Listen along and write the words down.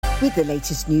With the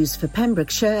latest news for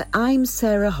Pembrokeshire, I'm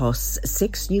Sarah Hoss.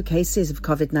 6 new cases of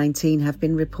COVID-19 have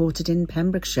been reported in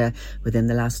Pembrokeshire within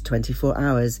the last 24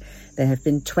 hours. There have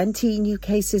been 20 new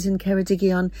cases in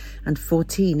Ceredigion and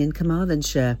 14 in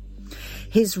Carmarthenshire.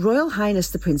 His Royal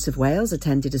Highness the Prince of Wales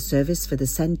attended a service for the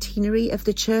centenary of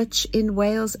the church in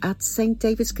Wales at St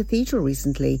David's Cathedral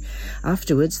recently.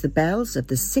 Afterwards, the bells of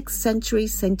the 6th century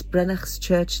St Brynach's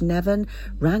Church, Nevern,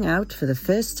 rang out for the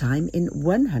first time in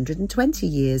 120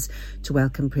 years to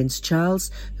welcome Prince Charles,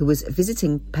 who was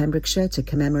visiting Pembrokeshire to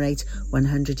commemorate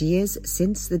 100 years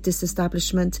since the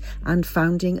disestablishment and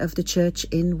founding of the church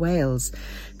in Wales.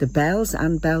 The bells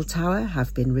and bell tower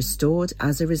have been restored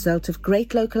as a result of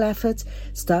great local effort,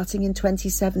 starting in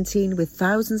 2017 with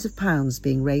thousands of pounds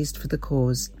being raised for the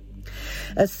cause.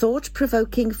 A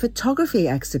thought-provoking photography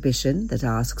exhibition that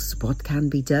asks what can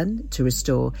be done to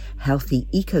restore healthy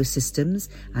ecosystems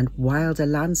and wilder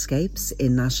landscapes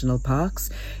in national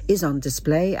parks is on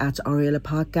display at Oriela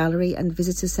Park Gallery and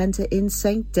Visitor Centre in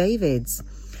St David's.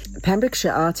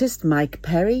 Pembrokeshire artist Mike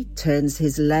Perry turns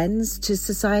his lens to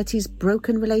society's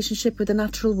broken relationship with the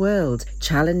natural world,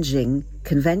 challenging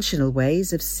conventional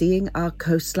ways of seeing our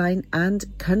coastline and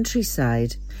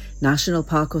countryside. National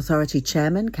Park Authority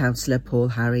Chairman, Councillor Paul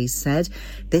Harries, said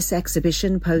this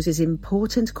exhibition poses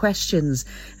important questions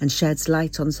and sheds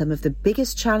light on some of the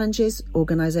biggest challenges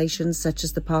organisations such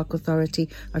as the Park Authority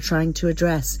are trying to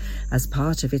address as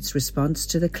part of its response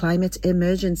to the climate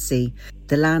emergency.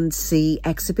 The Land Sea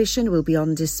exhibition will be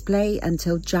on display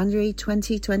until January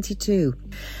 2022.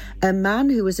 A man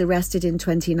who was arrested in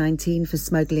 2019 for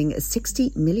smuggling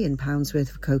 £60 million worth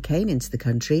of cocaine into the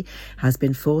country has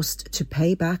been forced to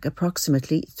pay back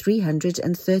approximately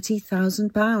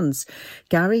 £330,000.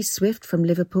 Gary Swift from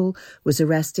Liverpool was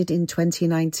arrested in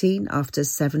 2019 after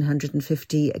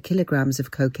 750 kilograms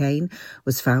of cocaine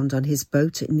was found on his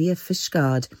boat near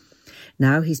Fishguard.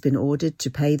 Now he's been ordered to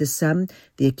pay the sum,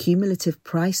 the accumulative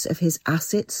price of his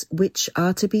assets, which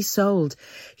are to be sold.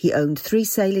 He owned 3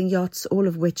 sailing yachts, all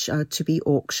of which are to be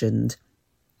auctioned.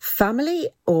 Family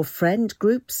or friend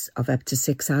groups of up to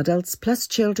 6 adults plus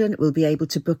children will be able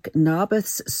to book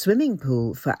Narberth's swimming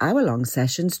pool for hour-long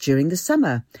sessions during the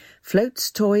summer. Floats,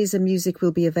 toys and music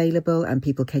will be available and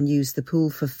people can use the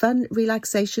pool for fun,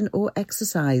 relaxation or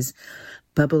exercise.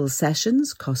 Bubble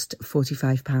sessions cost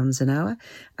 £45 an hour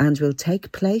and will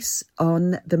take place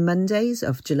on the Mondays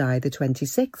of July the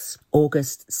 26th,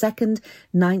 August 2nd,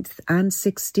 9th and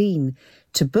 16th.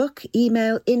 To book,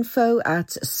 email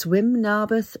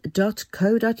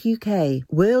info@swimnarberth.co.uk.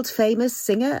 World-famous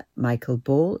singer Michael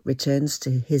Ball returns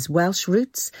to his Welsh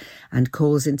roots and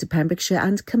calls into Pembrokeshire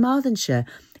and Carmarthenshire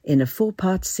in a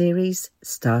 4-part series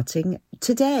starting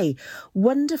today.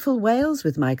 Wonderful Wales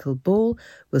with Michael Ball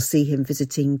will see him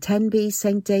visiting Tenby,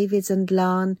 St David's and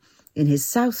Larne in his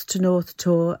south to north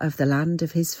tour of the land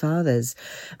of his fathers.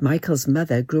 Michael's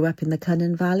mother grew up in the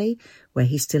Cynon Valley, where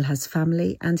he still has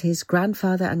family, and his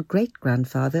grandfather and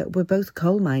great-grandfather were both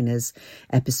coal miners.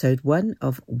 Episode 1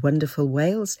 of Wonderful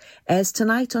Wales airs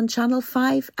tonight on Channel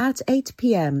 5 at 8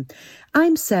 p.m.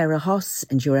 I'm Sarah Hoss,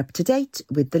 and you're up to date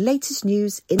with the latest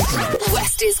news in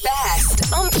West is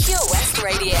best on Pure West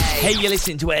Radio. Hey, you're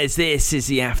listening to Where's This? Is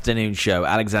the afternoon show.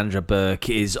 Alexandra Burke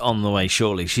is on the way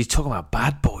shortly. She's talking about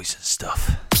bad boys and stuff.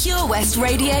 Pure West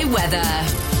Radio weather.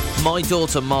 My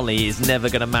daughter Molly is never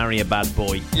going to marry a bad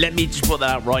boy. Let me just put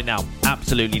that out right now.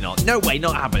 Absolutely not. No way,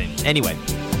 not happening. Anyway,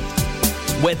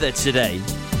 weather today.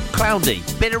 Cloudy,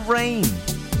 bit of rain,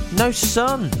 no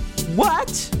sun. What?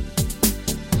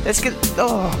 Let's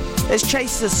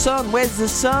chase the sun. Where's the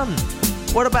sun?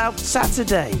 What about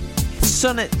Saturday?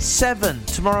 Sun at 7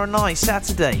 tomorrow night,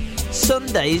 Saturday.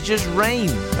 Sunday is just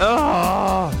rain.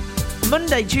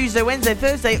 Monday, Tuesday, Wednesday,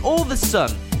 Thursday, all the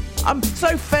sun. I'm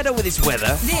so fed up with this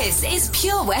weather. This is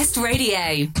Pure West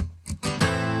Radio.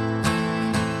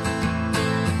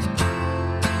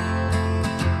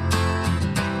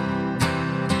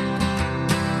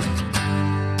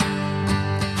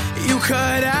 You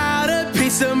cut out a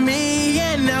piece of me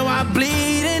and now I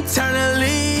bleed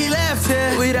internally. Left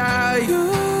here without you,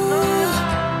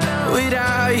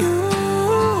 without you.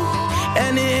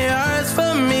 And it hurts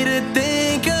for me to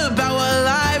think about what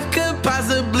life could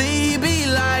possibly be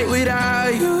like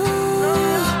without you,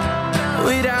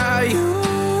 without you.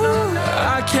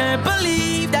 I can't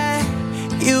believe that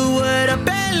you would have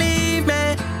believed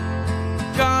me.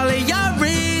 All of your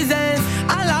reasons,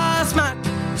 I lost my,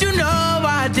 you know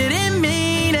I didn't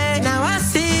mean it. Now I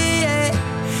see it,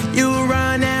 you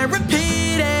run and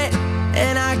repeat it,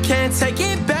 and I can't take it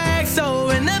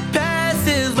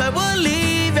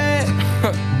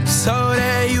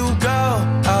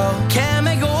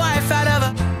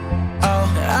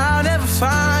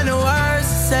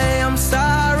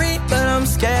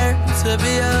to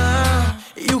be alone.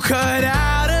 You cut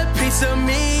out a piece of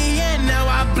me, and now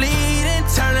I bleed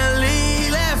internally.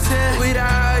 Left here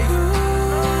without you,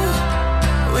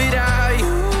 without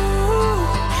you.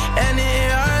 And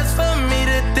it hurts for me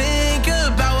to think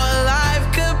about what life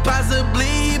could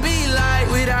possibly be like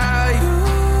without you,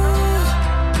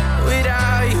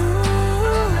 without you.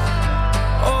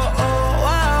 Oh, oh,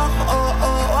 wow, oh,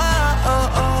 oh, wow,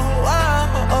 oh, oh, wow,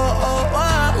 oh, oh,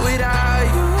 wow. Without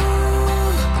you,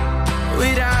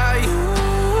 without you.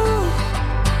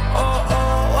 Oh,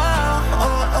 oh, wow,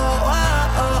 oh, oh, wow,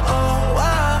 oh, oh,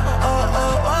 wow, oh,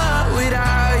 oh, wow.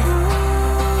 Without you,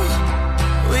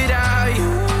 without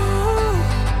you.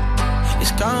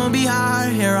 It's gonna be hard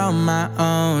here on my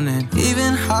own, and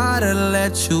even harder to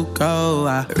let you go.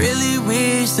 I really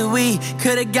wish that we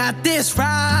could've got this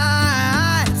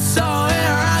right. So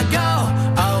here I go.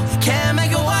 Oh, can't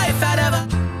make a wife out of a.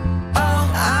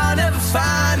 Oh, I'll never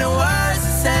find the words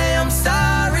to say I'm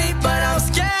sorry, but I'm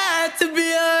scared to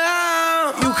be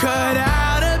alone. You cut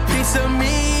out a piece of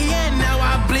me, and now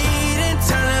I bleed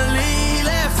internally.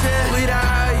 Left here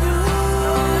without you,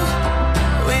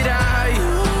 without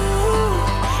you.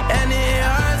 And it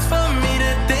hurts for me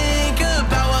to think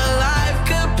about what life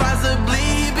could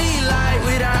possibly be like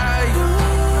without you,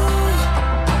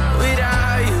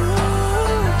 without you.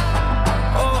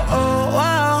 Oh, oh,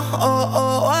 wow, oh,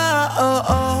 oh, wow, oh,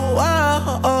 oh, wow,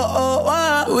 oh, oh, wow.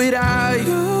 Without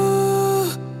you,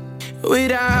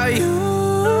 without you.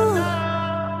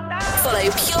 Follow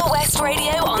Pure West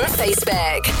Radio on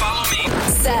Facebook. Follow me.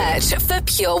 Search for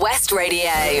Pure West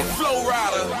Radio. Flow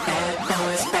Rider.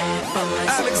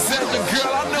 Alexander,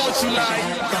 girl, I know what you like.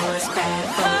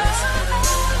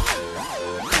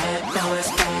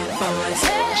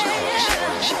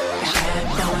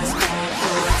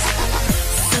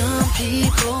 Some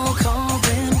people call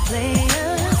them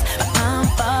players, but I'm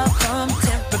far from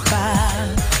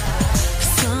terrified.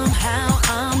 Somehow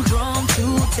I'm drawn to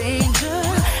danger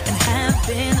and have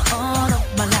been all of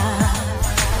my life.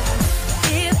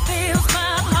 It feels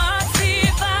my heart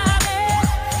divided,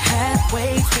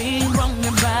 halfway between wrong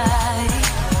and right.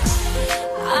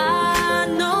 I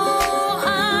know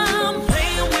I'm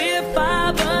playing with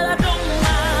fire, but I don't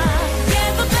mind.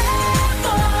 Yeah, the bad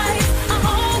boys are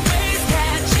always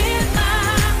catching my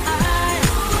eye.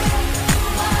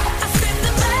 I said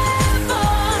the bad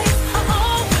boys are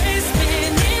always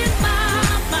spinning my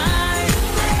mind.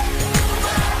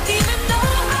 Even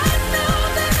though I know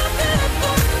that I'm good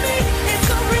for me, it's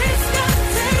a risk I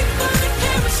take for the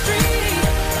chemistry.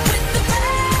 With the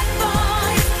bad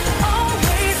boys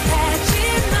always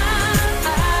catching my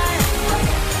eye.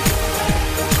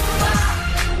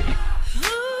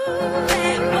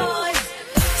 Bad boys.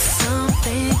 Some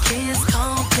think it's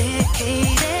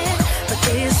complicated, but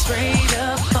they're straight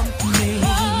up bumping me.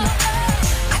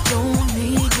 I don't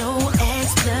need no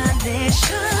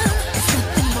explanation. It's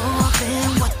nothing more than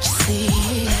what you see.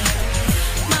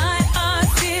 My heart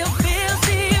still feels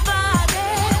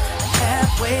divided,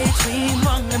 halfway between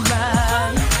wrong and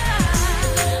right.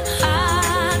 I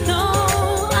know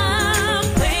I'm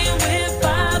playing with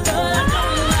fire, but I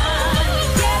don't mind.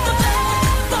 Yeah, the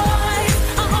bad boys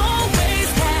are always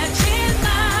catching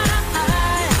my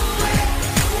eye.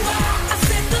 I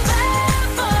said the bad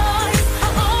boys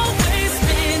are always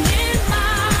spinning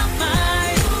my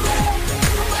mind.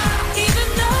 Even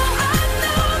though I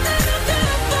know that I'm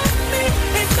good for me,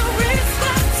 it's a risk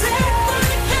I take for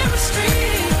the chemistry.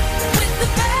 With the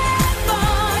bad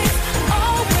boys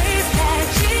always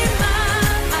catching my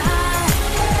eye.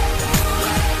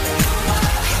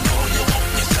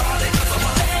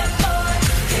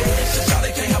 Shawty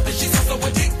can't help it, she's so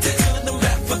addicted to them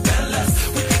Rockefellers.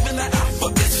 We giving that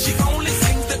alphabet, she only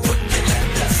sings the crooked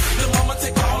letters. The mama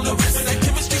take all the risks, that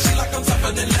chemistry, she like I'm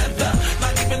tougher than leather.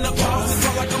 Not even a pause, it's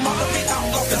all like I'm all of the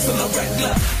outlaw, that's on a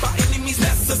regular. By any means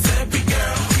necessary,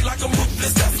 girl. Feel like I'm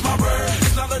ruthless, that's my word.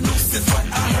 It's not a nuisance, what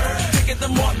I heard. Taking the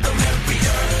more, the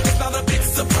merrier. It's not a big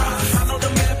surprise. I know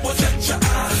the man will shut your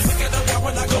eyes. Look at the world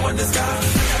when I go in the sky.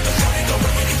 I got the shawty go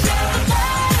where it shine.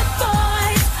 Bad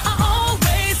boys are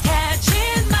always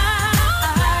catching my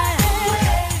eye.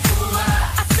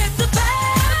 I said the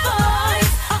bad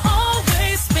boys are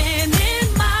always spinning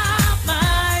my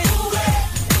mind.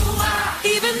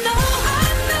 Even though I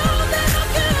know that I'm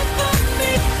good for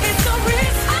me, it's a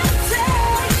risk I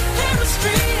take.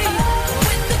 Chemistry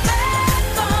with the bad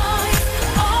boys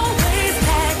always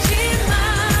catching my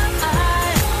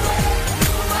eye.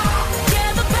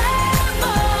 Yeah, the bad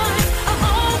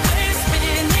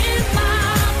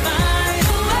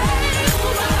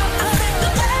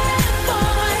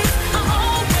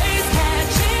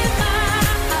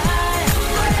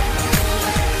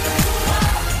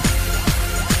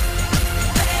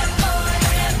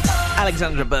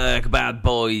Alexandra Burke, Bad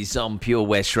Boys on Pure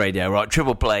West Radio. Right,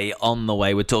 triple play on the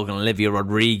way. We're talking Olivia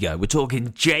Rodrigo. We're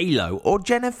talking J-Lo or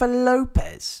Jennifer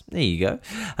Lopez. There you go.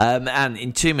 And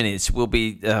in 2 minutes, we'll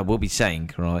be saying,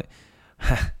 right,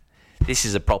 this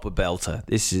is a proper belter.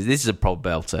 This is a proper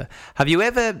belter. Have you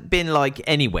ever been like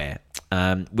anywhere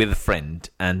with a friend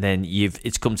and then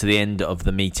it's come to the end of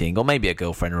the meeting, or maybe a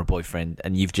girlfriend or a boyfriend,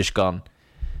 and you've just gone,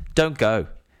 don't go.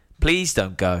 Please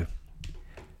don't go.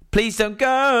 Please don't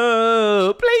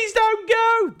go. Please don't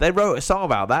go. They wrote a song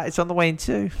about that. It's on the way in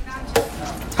too.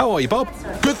 How are you, Bob?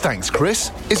 Good, thanks,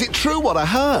 Chris. Is it true what I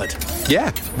heard?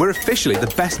 Yeah, we're officially the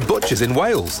best butchers in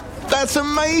Wales. That's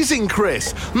amazing,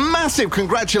 Chris. Massive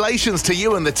congratulations to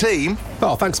you and the team.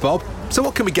 Oh, thanks, Bob. So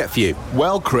what can we get for you?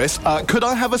 Well, Chris, could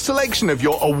I have a selection of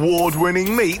your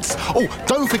award-winning meats? Oh,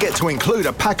 don't forget to include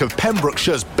a pack of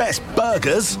Pembrokeshire's best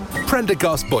burgers.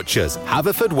 Prendergast Butchers,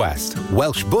 Haverfordwest,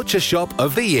 Welsh Butcher Shop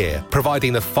of the Year,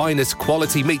 providing the finest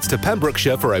quality meats to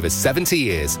Pembrokeshire for over 70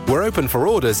 years. We're open for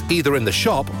orders either in the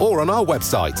shop or on our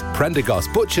website,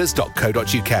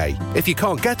 prendergastbutchers.co.uk. If you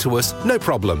can't get to us, no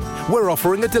problem. We're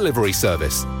offering a delivery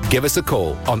service. Give us a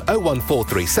call on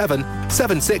 01437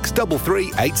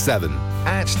 763387.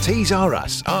 At Tees R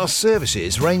Us, our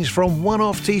services range from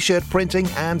one-off t-shirt printing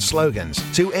and slogans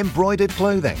to embroidered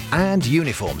clothing and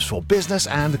uniforms for business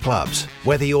and clubs.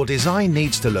 Whether your design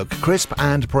needs to look crisp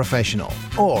and professional,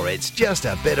 or it's just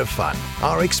a bit of fun,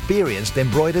 our experienced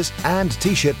embroiders and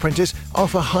t-shirt printers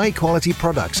offer high-quality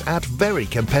products at very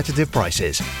competitive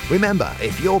prices. Remember,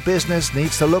 if your business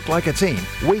needs to look like a team,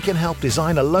 we can help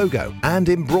design a logo and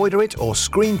embroider it or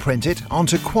screen print it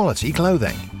onto quality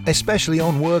clothing, especially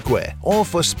on workwear or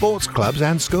for sports clubs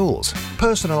and schools.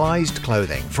 Personalised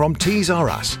clothing from Tees R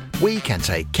Us. We can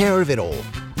take care of it all.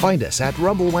 Find us at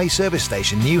Rumbleway Service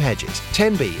Station, New Hedges,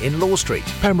 10B in Law Street,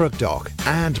 Pembroke Dock,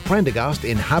 and Prendergast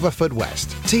in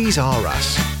Haverfordwest. Tees R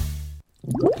Us.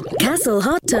 Castle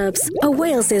Hot Tubs are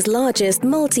Wales's largest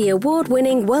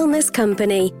multi-award-winning wellness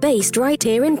company based right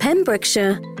here in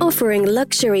Pembrokeshire, offering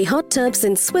luxury hot tubs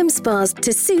and swim spas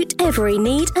to suit every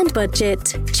need and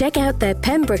budget. Check out their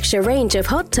Pembrokeshire range of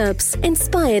hot tubs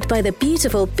inspired by the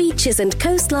beautiful beaches and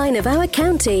coastline of our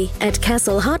county at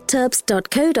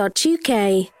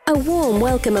castlehottubs.co.uk. A warm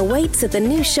welcome awaits at the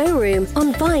new showroom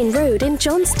on Vine Road in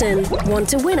Johnston. Want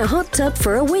to win a hot tub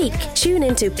for a week? Tune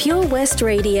into Pure West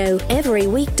Radio every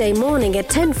weekday morning at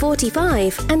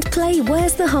 10:45 and play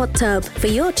Where's the Hot Tub for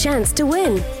your chance to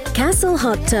win. Castle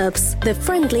Hot Tubs, the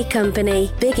friendly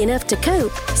company, big enough to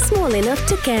cope, small enough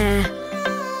to care.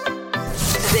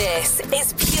 This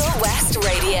is Pure West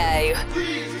Radio.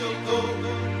 Please don't go.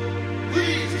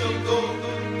 Please don't go.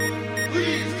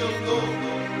 Please don't go.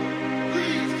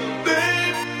 Please don't go.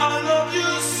 Babe, I love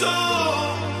you so.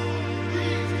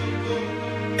 Please don't go.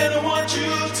 And I want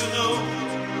you to know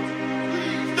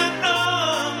that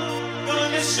I'm gonna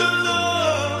miss your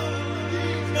love.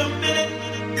 The minute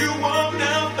you walk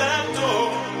down that door.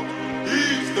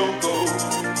 Please don't go.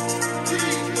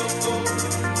 Please don't go.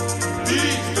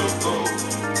 Please don't go.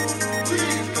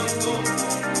 Please don't go.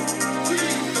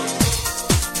 Please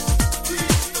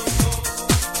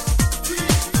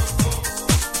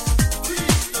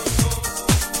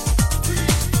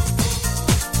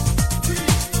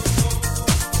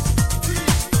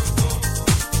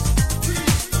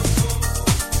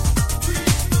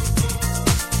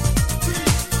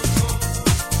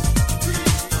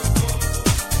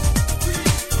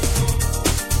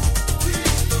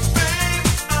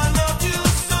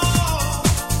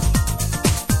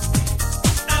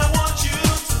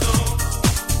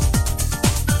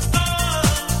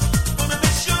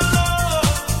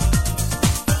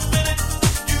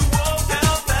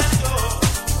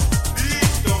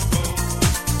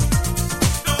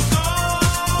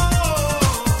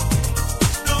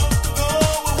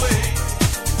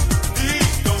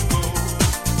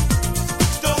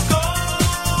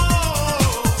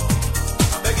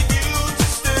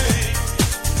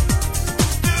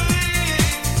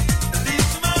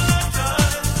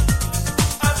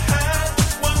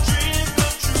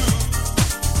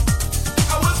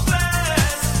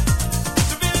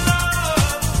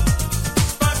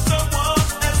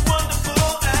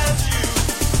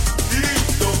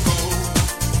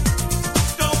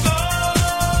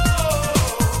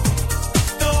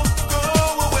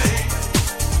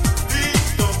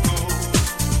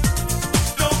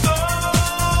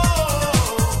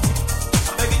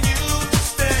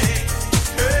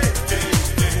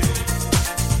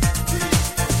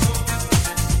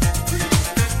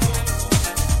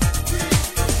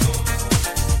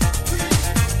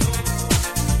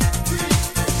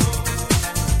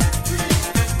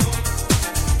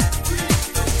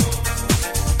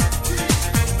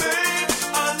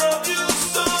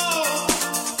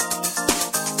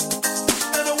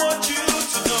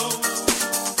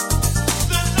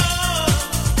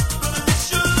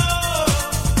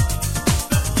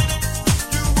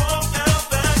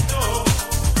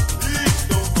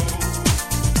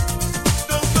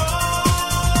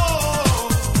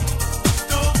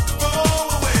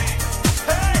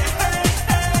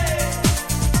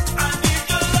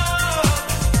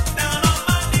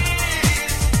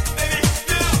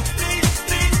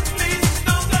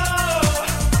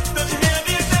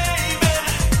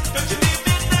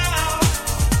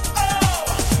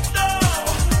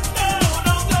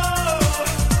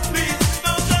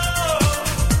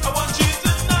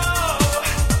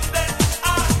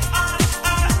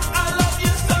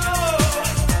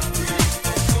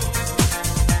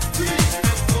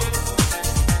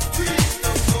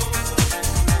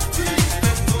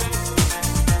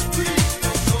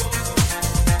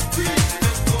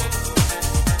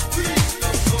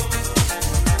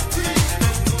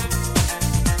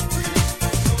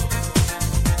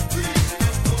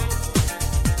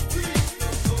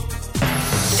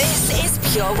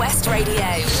Pure West Radio.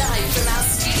 Live from our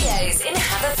studios in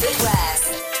Haverfordwest.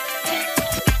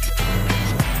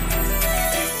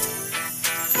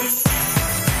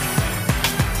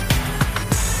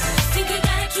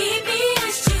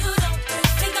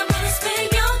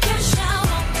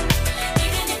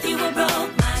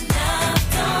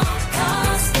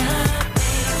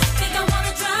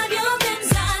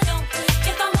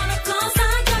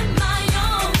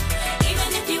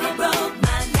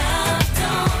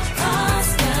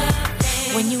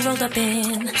 Rolled up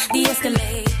in the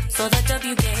Escalade, saw the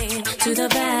W game to the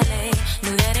valet,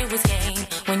 knew that it was game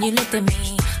when you looked at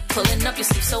me, pulling up your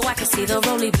sleeve so I could see the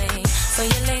roly blade. So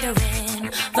you later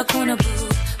in the corner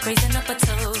booth, raising up a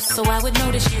toast so I would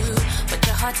notice you, but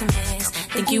you're hard to miss,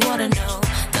 think you ought to know,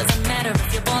 doesn't matter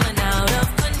if you're balling out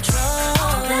of control.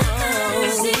 All that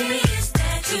matters is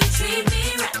that you treat me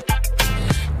right,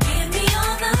 give me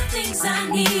all the things I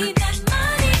need.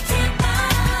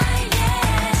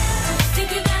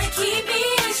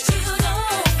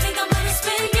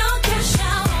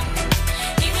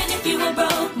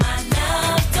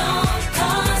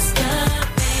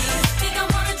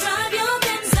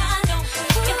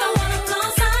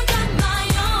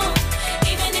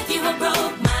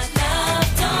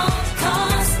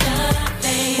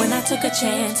 Took a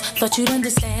chance, thought you'd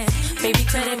understand. Baby,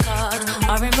 credit cards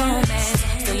are in romance.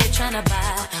 Still you're trying to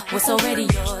buy what's already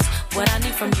yours. What I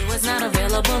need from you is not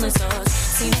available in stores.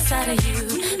 Seen a side of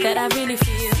you that I really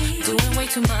feel. Doing way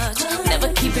too much,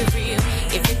 never keep it real.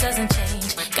 If it doesn't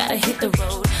change, gotta hit the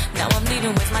road. Now I'm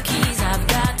leaving with my keys, I've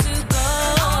got to go.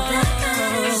 All that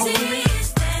matters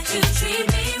is that you treat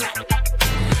me right.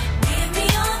 Give me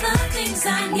all the things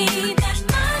I need.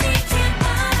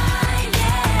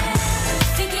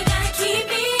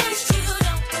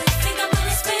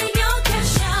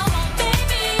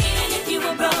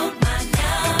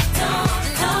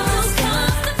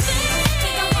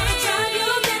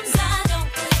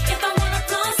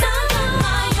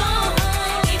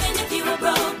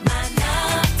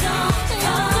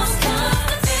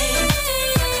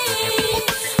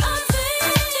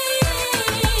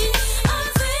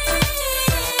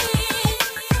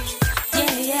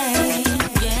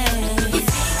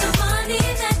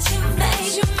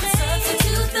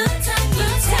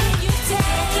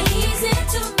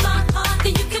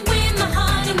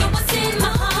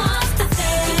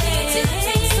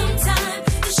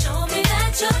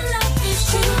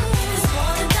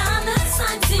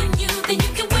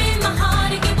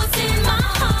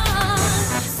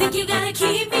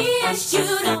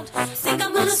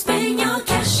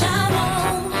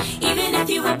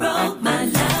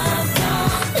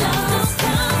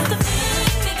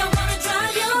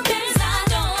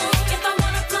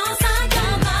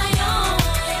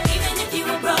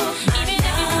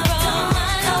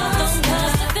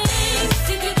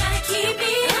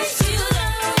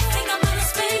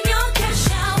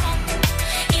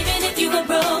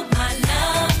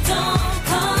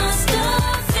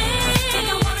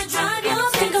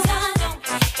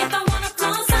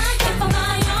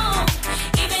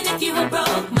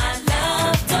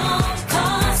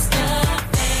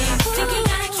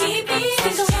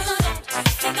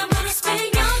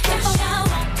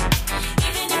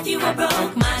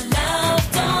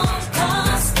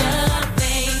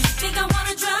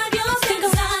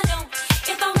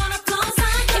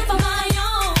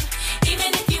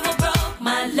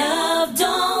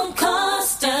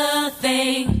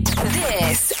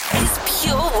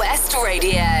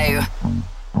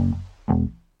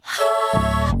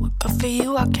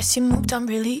 You moved on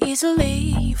really easily.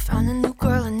 You found a new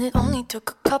girl and it only took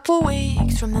a couple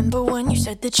weeks. Remember when you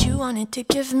said that you wanted to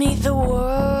give me the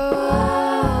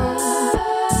world?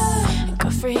 And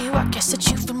good for you, I guess that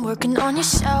you've been working on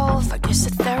yourself. I guess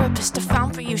the therapist I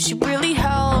found for you, she really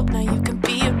helped. Now you can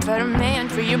be a better man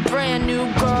for your brand new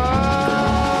girl.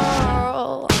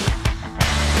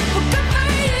 Well, good for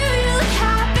you, you look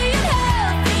happy and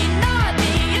healthy. Not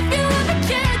me, if you ever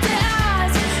cared to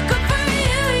ask. Good for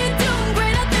you, you're doing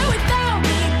great out there without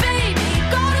me, baby.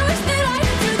 Gotta wish that I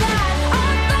could do that. I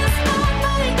lost my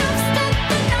mind, I've spent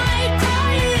the night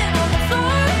crying on the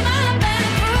floor of my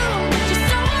bedroom. But you're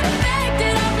so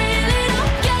unaffected, I really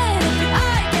don't get it.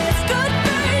 I guess good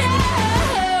for you.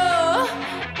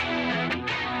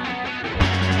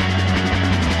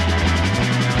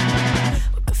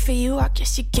 Well, good for you, I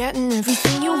guess you're getting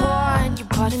everything you want. You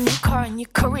bought a new car and your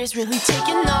career's really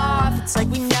taking off. It's like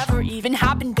we never even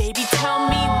happened, baby. Tell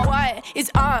me what is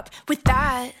up with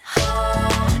that.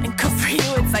 And good for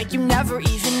you, it's like you never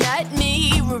even met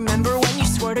me. Remember when you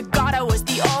swore to God I was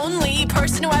the only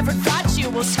person who ever got you?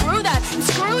 Well, screw that and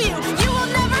screw you. You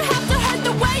will never have to hurt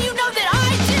the way you know that I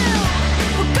do.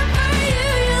 Well, good for you.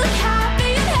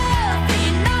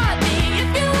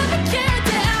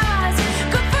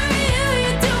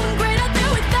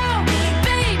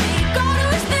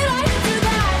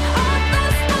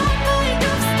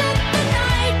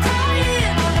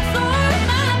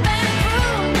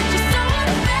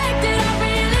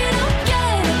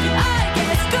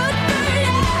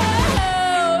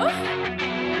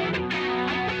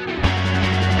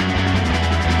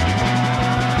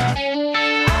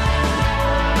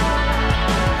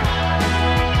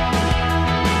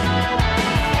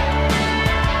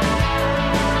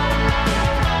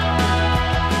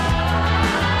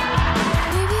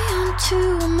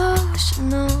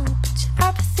 emotional, but your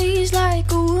apathy's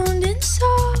like a wounded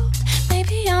soul.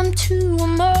 Maybe I'm too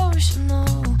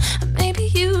emotional, or maybe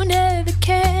you never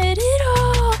cared at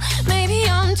all. Maybe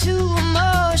I'm too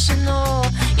emotional.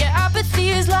 Your apathy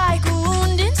is like a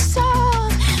wounded soul.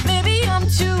 Maybe I'm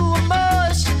too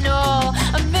emotional,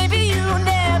 or maybe you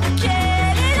never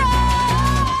cared at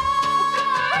all. Good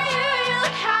for you, you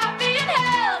look happy and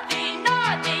healthy.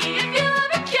 Not me, if you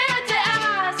ever cared to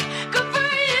ask. Good for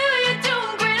you, you're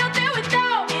doing great out there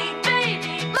without me,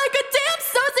 baby. Like a damn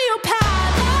sociopath.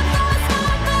 I've lost my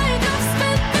mind, I've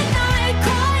spent the night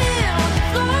crying on the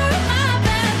floor of my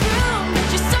bathroom. But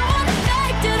you're so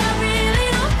unaffected, I really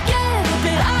don't get it.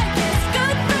 But I guess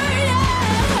good for you.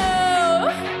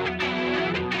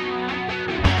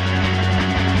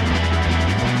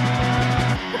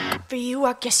 For you,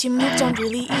 I guess you moved on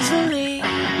really easily.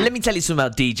 Let me tell you something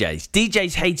about DJs.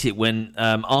 DJs hate it when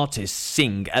artists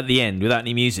sing at the end without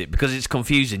any music because it's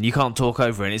confusing. You can't talk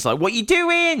over it. And it's like, what are you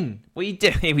doing? What are you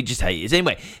doing? We just hate it.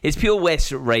 Anyway, it's Pure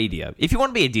West Radio. If you want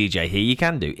to be a DJ here, you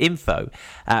can do.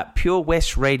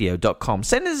 info@purewestradio.com.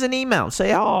 Send us an email.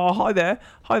 Say, oh, hi there.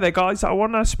 Hi there, guys. I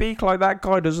want to speak like that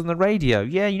guy does on the radio.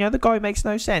 Yeah, you know the guy who makes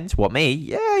no sense. What, me?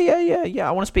 Yeah. I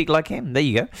want to speak like him. There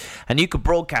you go. And you could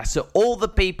broadcast to all the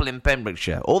people in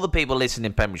Pembrokeshire, all the people listening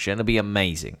in Pembrokeshire, and it'll be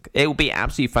amazing. It will be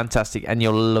absolutely fantastic, and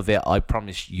you'll love it. I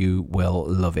promise you will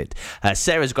love it.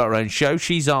 Sarah's got her own show.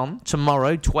 She's on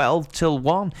tomorrow, 12 till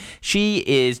 1. She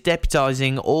is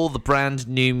deputising all the brand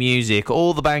new music,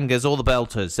 all the bangers, all the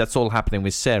belters. That's all happening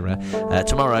with Sarah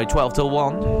tomorrow, 12 till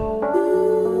 1.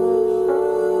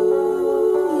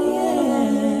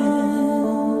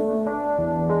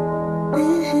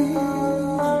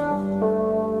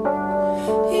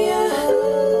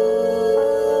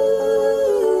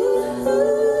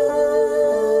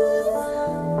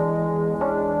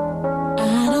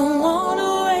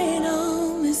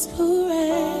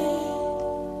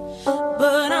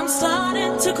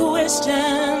 To question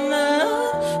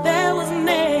that was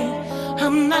me.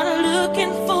 I'm not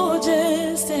looking for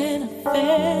just an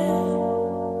affair.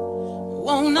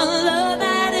 Want a love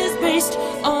that is based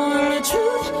on the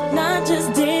truth, not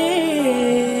just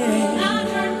dare. Not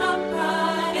hurt my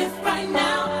pride if right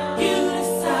now you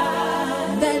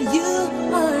decide that you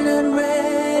are not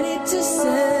ready to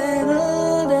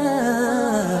settle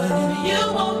down. If you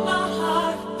want my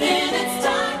heart, then it's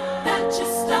time that you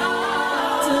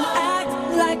start to act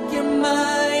like you're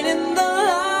mine in the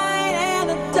light and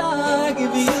the dark.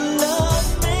 If you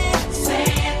love me, say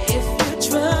it. If you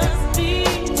trust me,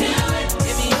 do it.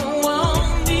 If you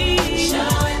want me,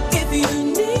 show it. If you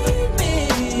need me,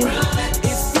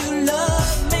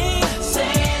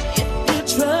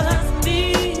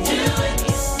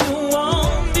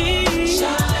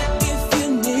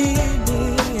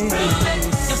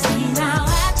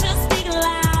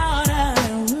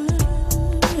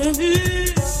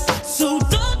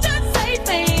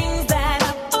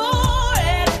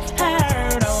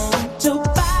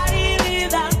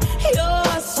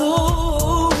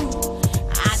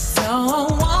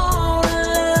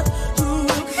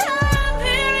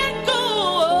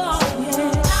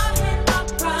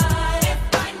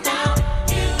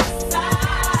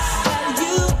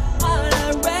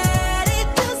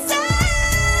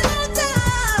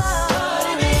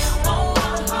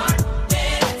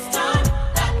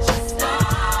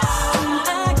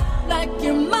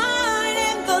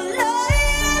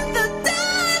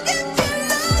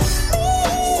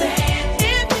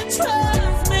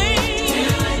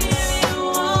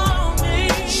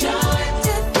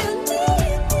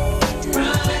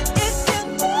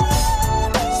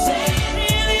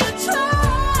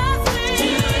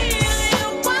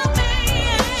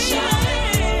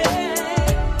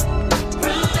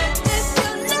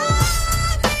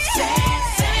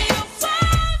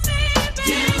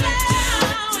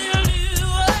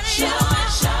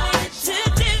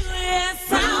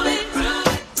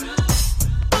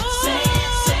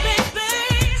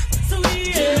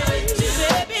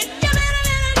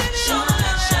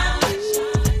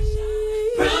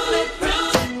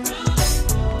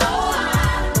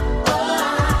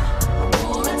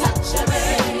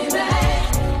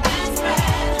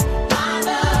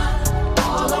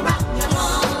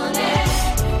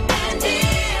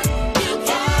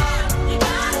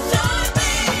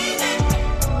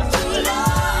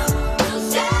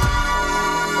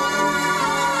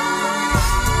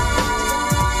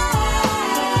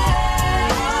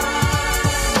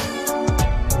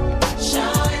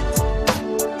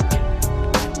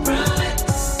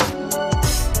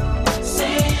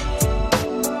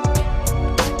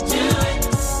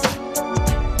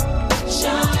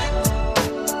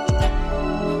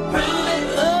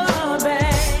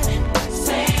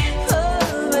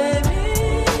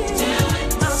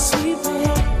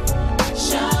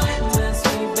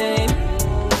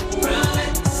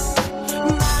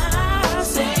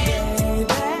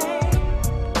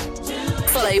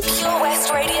 Pure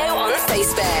West Radio on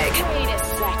Facebook. Wait a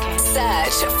second.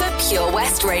 Search for Pure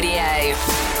West Radio.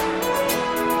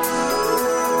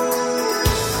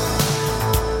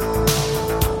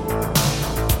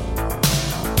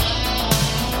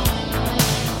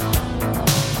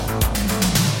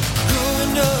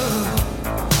 Growing up,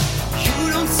 you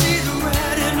don't see the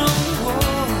writing on the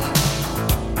wall.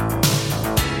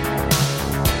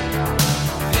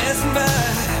 Passing by,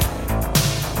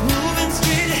 moving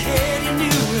straight ahead, you knew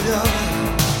it all.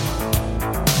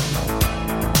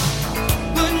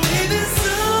 But maybe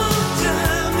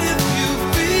sometime if you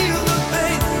feel the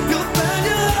pain, you'll find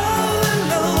you're all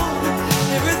alone.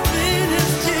 Everything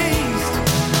has changed.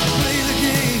 Play the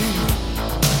game.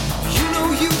 You know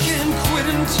you can quit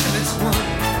until it's won.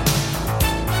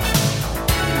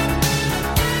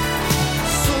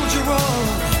 Soldier on.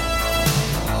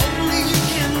 Only you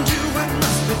can do what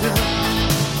must be done.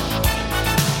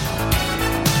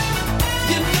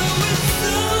 You know in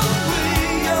some way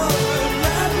you're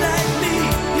not like me.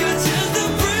 You're just a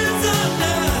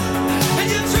prisoner, and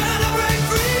you're trying to break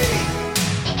free.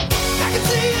 I can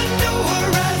see a new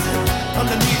horizon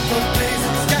underneath the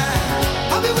blazing sky.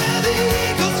 I'll be where the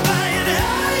eagles flying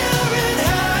higher and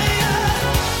higher.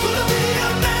 Gonna be a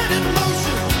man in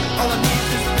motion. All I need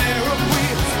is a pair of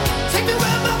wheels. Take me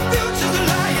where my future's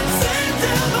lying. Send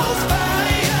down those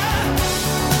fire.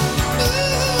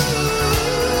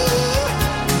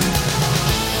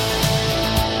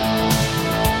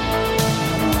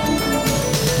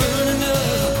 Burning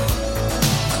up.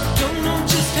 Don't know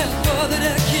just how far that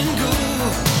I can go.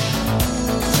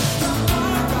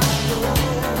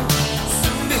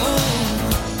 Soon be home.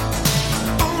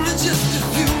 Only just a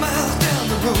few miles down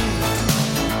the road.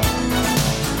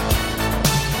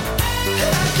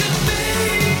 I can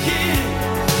make it.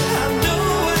 I know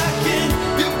I can.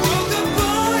 You broke a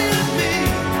boy in me,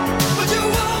 but you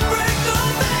won't break the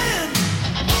man.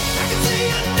 I can see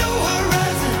a new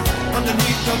horizon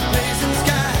underneath the blazing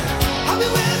sky. I'll be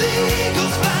where the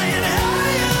eagles flying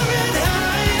higher and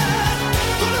higher.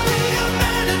 Gonna be a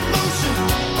man in motion.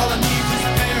 All I need is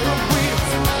a pair of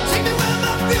wheels. Take me where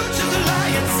my future's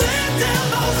lying. Send down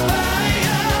those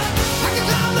fire. I can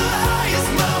climb the highest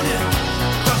mountain,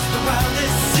 cross the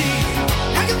wildest sea.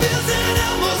 I can feel St.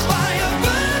 Elmo's fire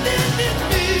burning in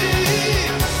me,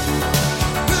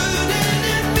 burning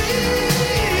in me.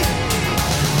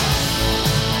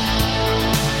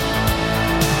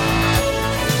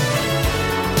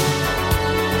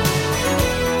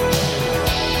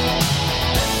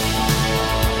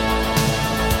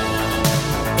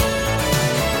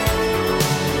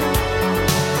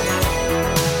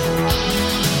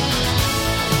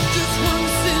 Just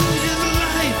once in his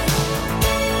life,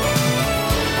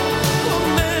 a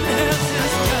man has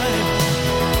his time,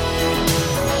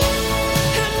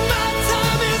 and my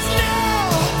time is now.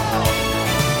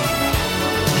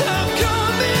 I'm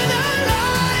coming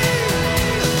alive.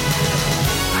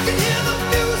 I can hear the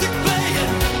music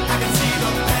playing, I can see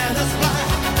the banners fly.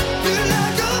 Feel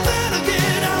like a man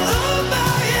again, I'll hold my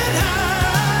head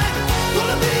high.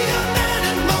 Gonna be a man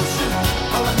in motion.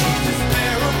 All I need is a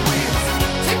pair of wheels.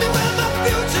 Take me where my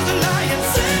future's lying.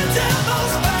 Send down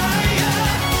those fire.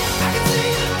 I can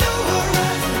see a new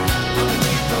horizon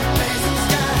underneath the blazing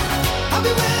sky. I'll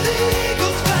be where the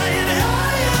eagles flying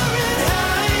higher and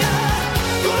higher.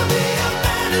 Gonna be a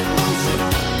man in motion.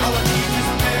 All I need is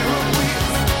a pair of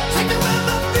wheels. Take me where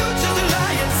my future's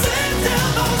lying. Send down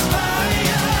those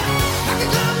fire. I can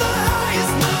climb the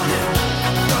highest mountain,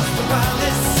 cross the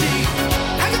wildest sea.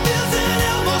 I can feel St.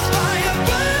 Elmo's fire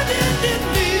burning in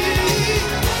me,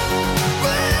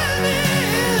 burning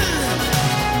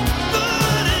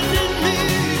in me.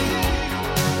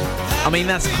 I mean,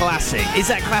 that's classic. Is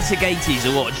that classic 80s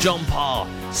or what? John Parr,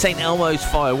 St. Elmo's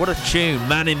Fire. What a tune.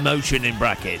 Man in motion in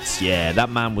brackets. Yeah, that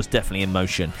man was definitely in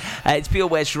motion. It's Pure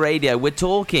West Radio. We're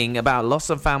talking about lost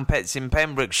and found pets in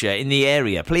Pembrokeshire, in the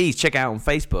area. Please check out on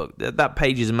Facebook. That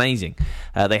page is amazing.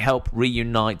 They help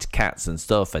reunite cats and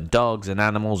stuff, and dogs and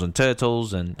animals and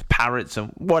turtles and parrots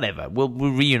and whatever. We'll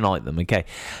reunite them, okay?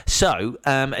 So,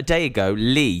 a day ago,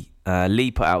 Lee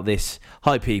put out this.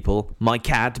 Hi, people. My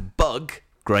cat, Bug,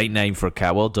 great name for a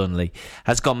cat, well done, Lee,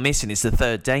 has gone missing. It's the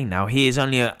third day now. He is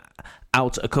only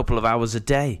out a couple of hours a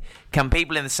day. Can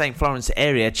people in the St. Florence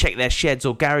area check their sheds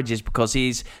or garages, because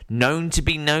he's known to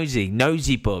be nosy.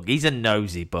 Nosy Bug. He's a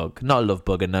nosy bug. Not a love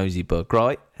bug, a nosy bug,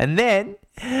 right? And then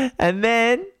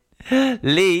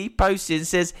Lee posted and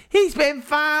says, he's been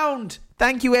found.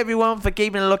 Thank you, everyone, for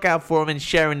keeping a lookout for him and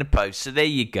sharing the post. So there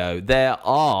you go. There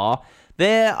are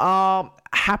there are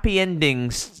happy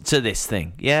endings to this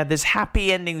thing. Yeah, there's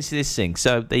happy endings to this thing.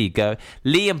 So there you go.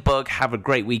 Lee and Bug, have a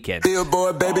great weekend.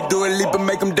 Billboard, baby, do a leap and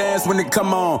make them dance when they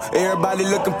come on. Everybody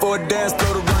looking for a dance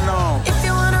floor to run on. If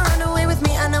you wanna run away with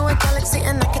me, I know a galaxy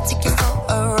and I can take you for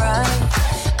a ride.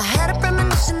 I had a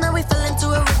premonition that we fell into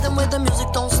a rhythm where the music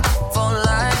don't stop for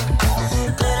life.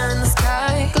 Glitter in the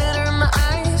sky, glitter in my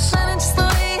eyes, shining just the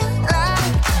way you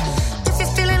like. If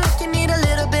you're feeling like you need a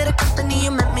little bit of company,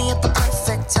 you met me at the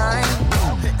perfect time.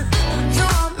 You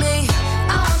want me,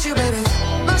 I want you, baby,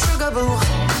 my sugar boo.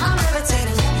 I'm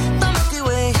levitating, the Milky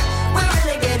Way, we're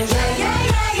renegading. Yeah, yeah,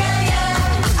 yeah, yeah,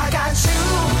 yeah. I got you,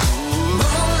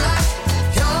 moonlight,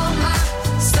 you're my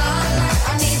starlight.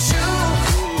 I need you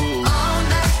all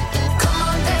night. Come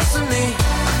on, dance with me.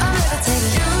 I'm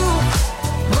levitating. You,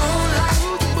 moonlight,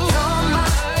 you're my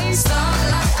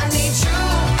starlight. I need you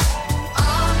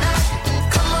all night.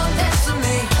 Come on, dance with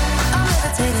me. I'm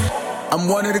levitating. I'm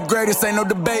one of the greatest, ain't no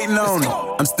debating on it.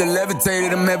 I'm still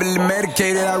levitated, I'm heavily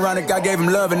medicated. Ironic, I gave him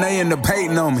love and they end up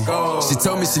hating on me. She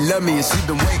told me she loved me and she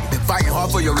been waiting. Been fighting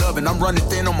hard for your love and I'm running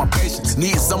thin on my patience.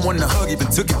 Needing someone to hug, even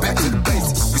took it back to the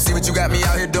basics. You see what you got me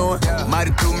out here doing? Might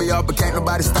have threw me off, but can't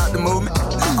nobody stop the movement.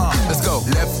 Let's go.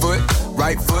 Left foot,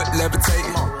 right foot,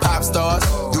 levitating. Pop stars,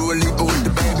 do a leap with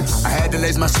the baby. I had to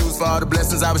lace my shoes for all the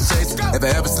blessings I was chasing. If I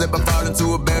ever slip, I fall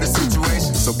into a better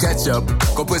situation. So catch up,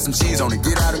 go put some cheese on it,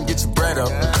 get out and get your bread up.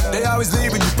 They always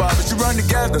leave when you fall, but you run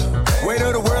together. Weight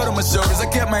of the world on my shoulders, I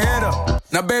kept my head up.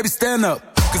 Now baby, stand up,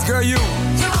 cause girl, you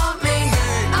want me,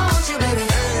 I want you, baby,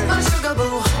 my sugar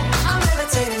boo. I'm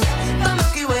levitating, the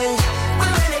Milky Way,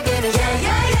 we're renegading. Yeah,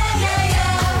 yeah, yeah, yeah,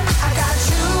 yeah. I got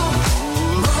you,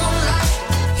 moonlight,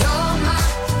 you're my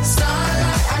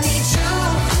starlight. I need you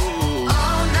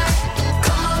all night.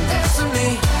 Come on, dance with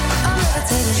me. I'm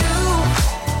levitating. You,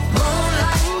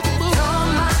 moonlight, you're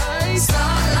my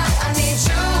starlight. I need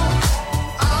you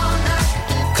all night.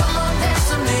 Come on,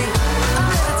 dance with me. I'm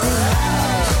levitating.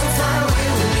 You can fly away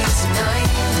with me tonight.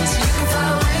 So you can fly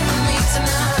away with me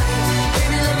tonight.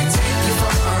 Baby, let me take you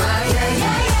for a ride. Yeah,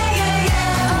 yeah, yeah, yeah,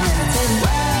 yeah. I'm levitating.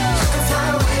 You can fly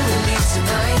away with me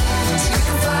tonight. So you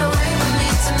can fly away with me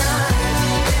tonight.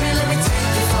 Baby, let me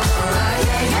take you for a ride.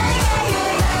 Yeah, yeah, yeah,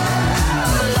 yeah, yeah.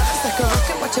 My love is like a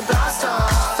rocket, watch it blast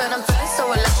off. And I'm feeling so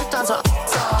electric, dance on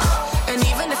off. And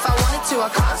even if I wanted to, I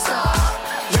can't stop.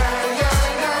 Yeah, yeah,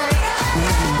 yeah, yeah.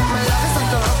 My love is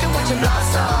like a rocket, watch it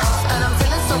blast off. And I'm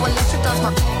feeling so electric, dance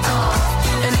my off.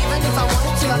 And even if I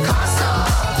wanted to, I can't stop.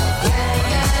 Yeah,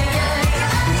 yeah, yeah,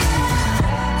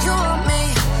 yeah. You want me,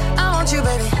 I want you,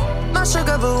 baby, my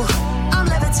sugar boo. I'm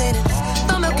levitating,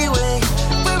 the Milky Way,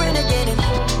 we're renegading.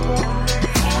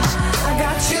 I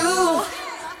got you,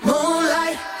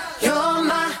 moonlight, you're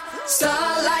my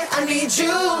starlight. I need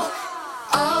you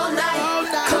all night.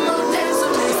 Come on, dance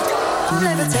with me. I'm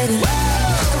levitating. You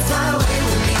can fly away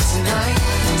with me tonight.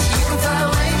 You can fly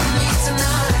away with me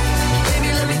tonight. Baby,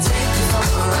 let me take you for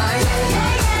a ride. Yeah,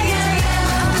 yeah, yeah,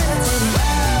 yeah. I'm levitating.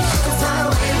 You can fly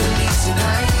away with me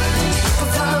tonight. You can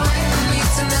fly away with me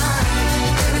tonight.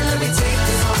 Baby, let me take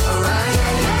you for a ride.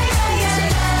 Yeah, yeah, yeah,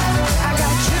 yeah. I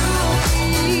got you,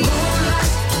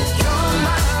 moonlight, you're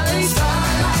my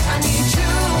starlight. I need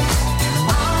you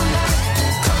all night.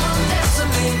 Come on, dance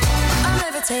with me. I'm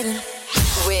levitating.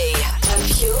 We are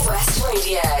Pure West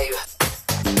Radio.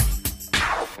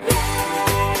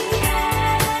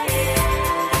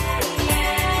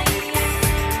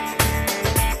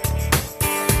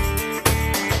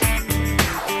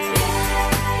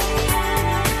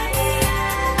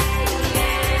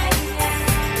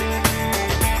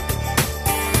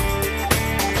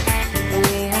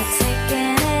 We are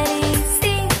taking it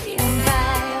easy and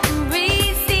vibing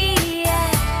breezy, yeah.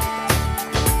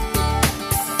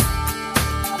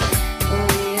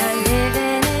 We are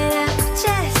living it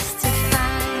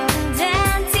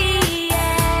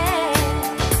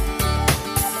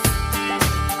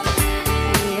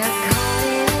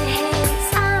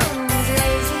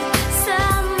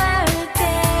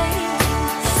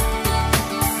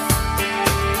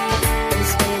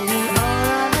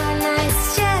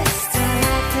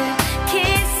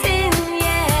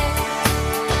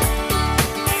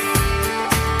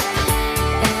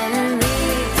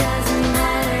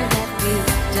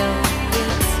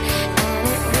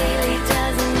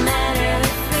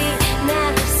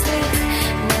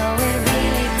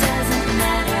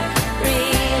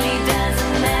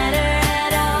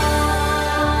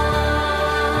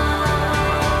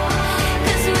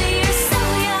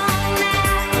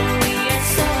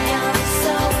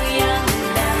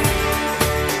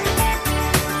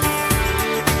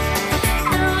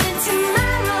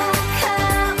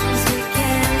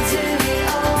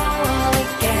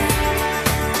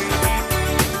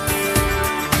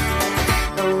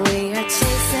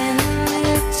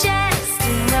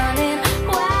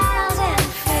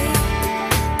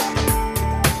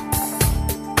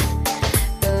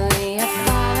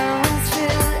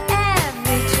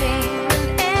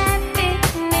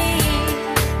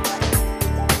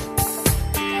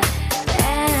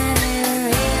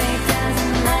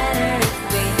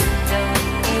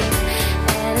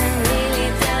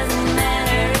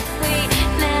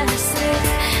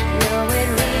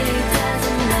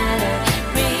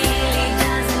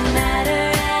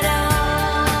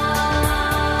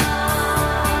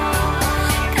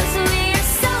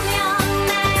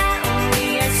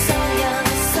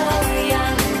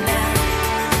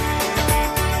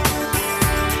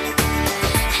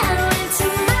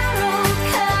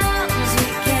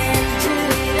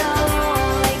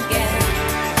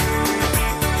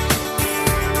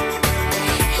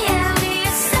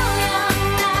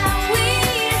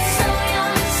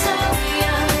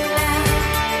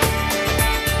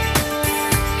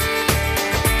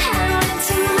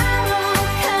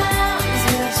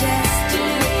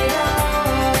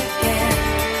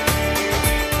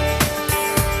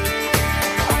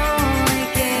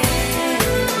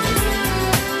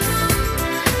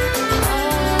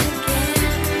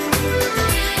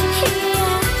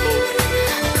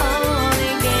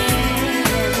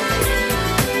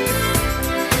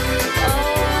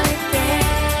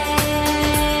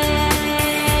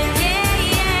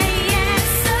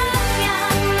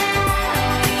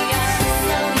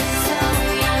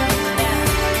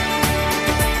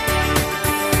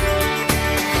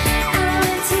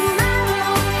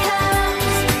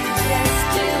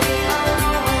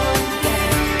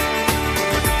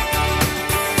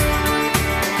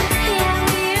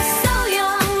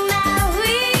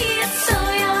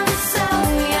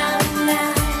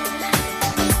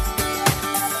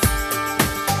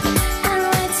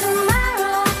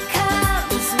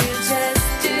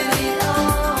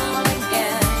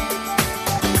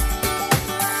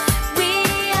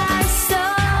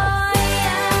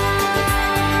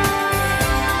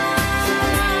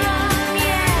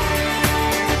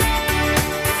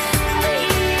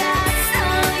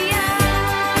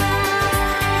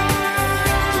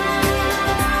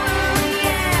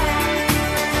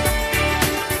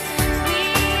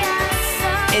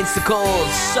It's the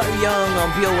Chords, So Young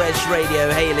on Pure West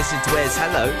Radio. Hey, listen to Wes.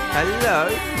 Hello.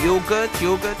 You all good?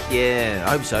 Yeah,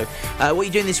 I hope so. What are you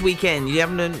doing this weekend? You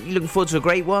looking forward to a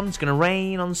great one? It's going to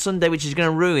rain on Sunday, which is going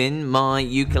to ruin my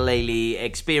ukulele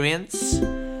experience.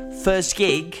 First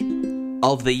gig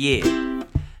of the year.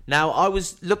 Now, I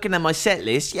was looking at my set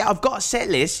list. Yeah, I've got a set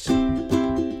list.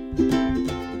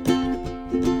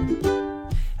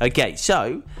 Okay,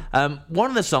 so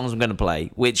one of the songs I'm going to play,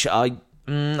 which I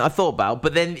thought about,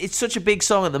 but then it's such a big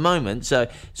song at the moment. So,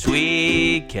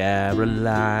 Sweet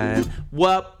Caroline,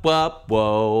 whoop, whoop,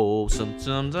 whoa. So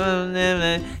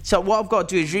what I've got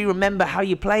to do is remember how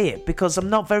you play it, because I'm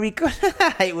not very good.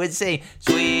 It would sing,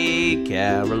 Sweet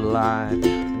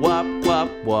Caroline, whoop, whoop,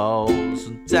 whoa.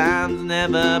 Sometimes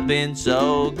never been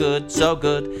so good, so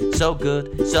good, so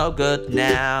good, so good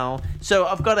now. So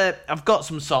I've got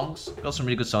some songs, got some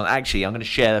really good songs. Actually, I'm going to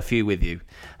share a few with you.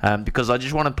 Because I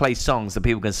just want to play songs that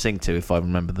people can sing to if I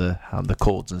remember the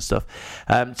chords and stuff.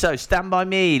 So, Stand By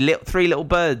Me, Three Little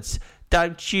Birds,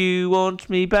 Don't You Want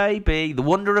Me, Baby, The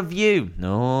Wonder of You.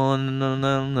 No.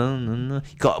 You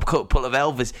got to put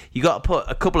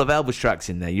a couple of Elvis tracks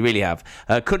in there. You really have.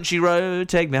 Country Road,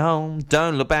 Take Me Home,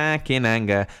 Don't Look Back in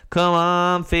Anger, Come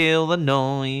On, Feel the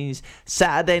Noise.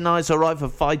 Saturday Night's Alright for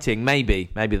Fighting, maybe.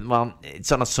 Well,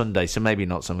 it's on a Sunday, so maybe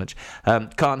not so much.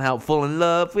 Can't Help Fall in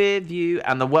Love with You,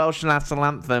 and the Welsh national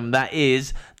anthem, that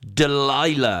is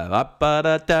Delilah.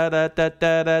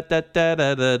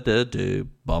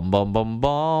 Bum, bum, bum,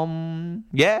 bum.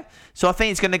 Yeah, so I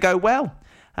think it's going to go well.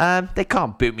 They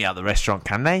can't boot me out of the restaurant,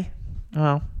 can they?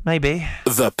 Well, maybe.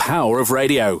 The power of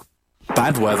radio.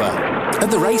 Bad weather.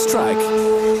 At the racetrack.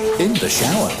 In the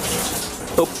shower.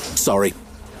 Oh, sorry.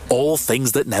 All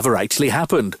things that never actually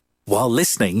happened. While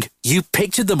listening, you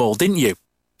pictured them all, didn't you?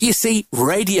 You see,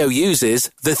 radio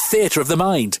uses the theatre of the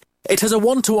mind. It has a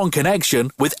one-to-one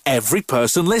connection with every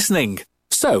person listening.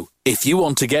 So, if you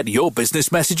want to get your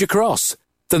business message across,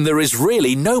 then there is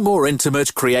really no more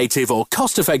intimate, creative or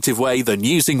cost-effective way than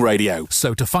using radio.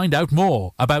 So to find out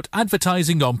more about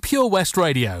advertising on Pure West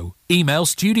Radio, email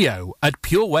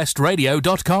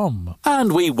studio@purewestradio.com.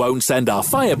 And we won't send our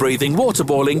fire-breathing,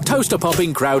 water-boiling,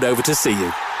 toaster-popping crowd over to see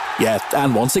you. Yeah,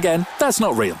 and once again, that's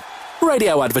not real.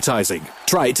 Radio advertising.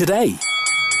 Try it today.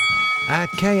 At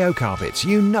KO Carpets,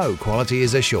 you know quality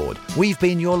is assured. We've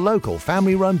been your local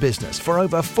family-run business for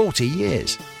over 40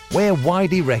 years. We're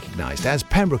widely recognised as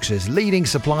Pembrokeshire's leading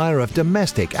supplier of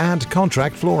domestic and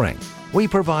contract flooring. We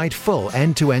provide full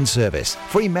end-to-end service,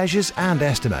 free measures and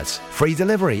estimates, free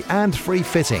delivery and free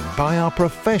fitting by our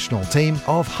professional team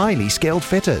of highly skilled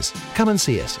fitters. Come and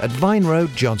see us at Vine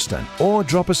Road, Johnston, or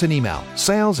drop us an email,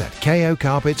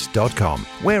 sales@kocarpets.com.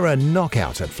 We're a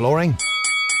knockout at flooring.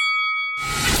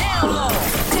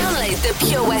 Download the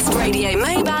Pure West Radio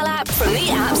mobile app from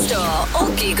the App Store or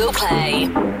Google Play.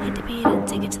 Hit the beat and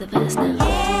take it to the verse now.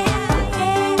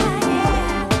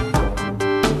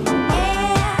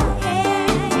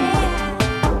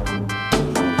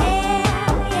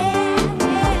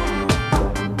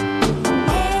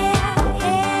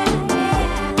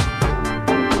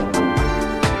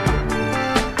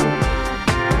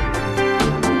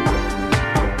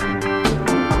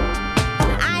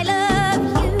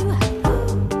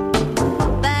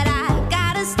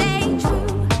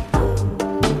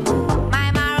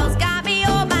 My morals got me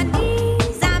on my knees.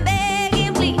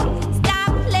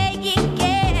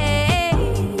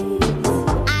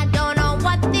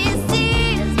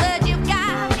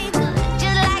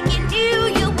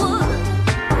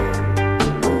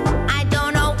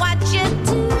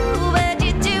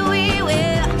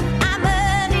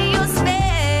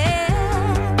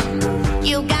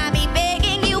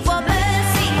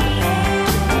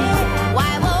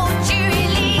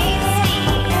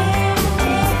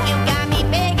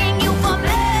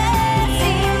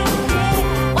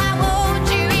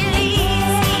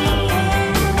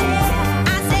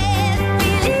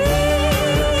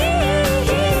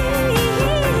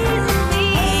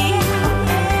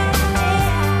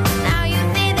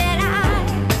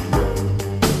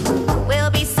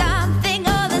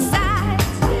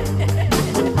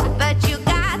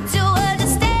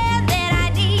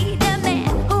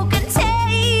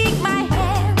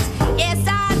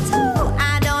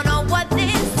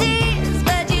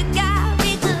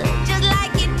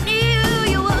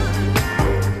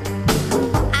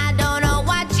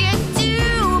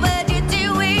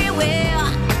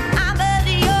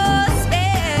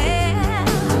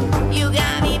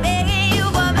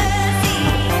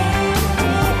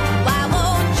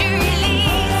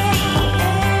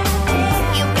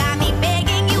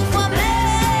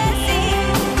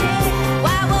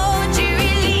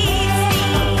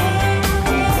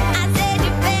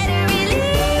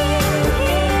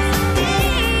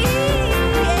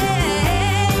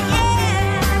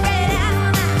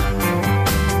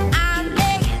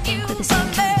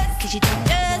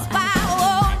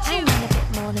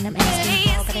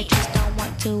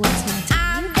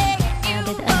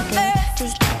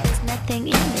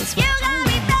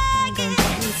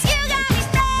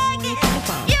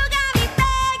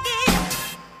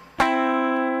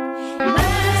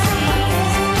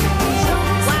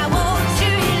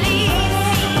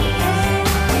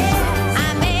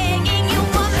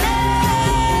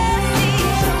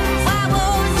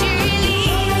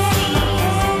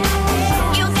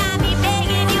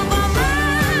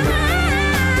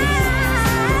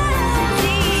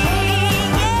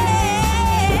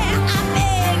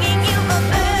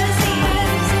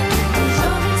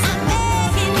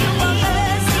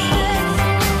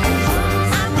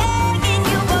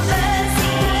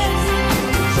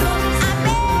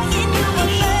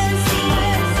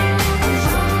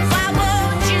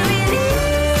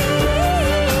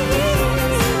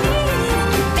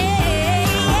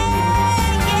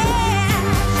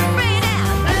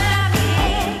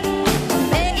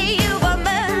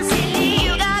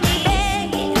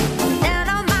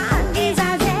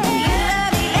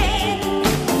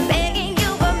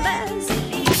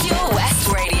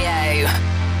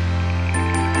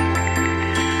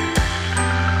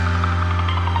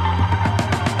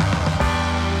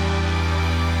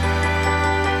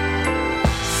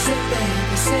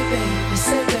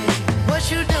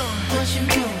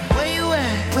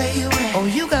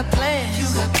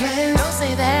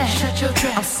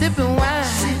 I'm sipping wine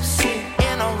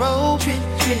in a robe.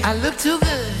 I look too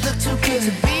good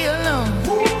to be alone.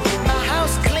 My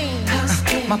house clean,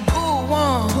 my pool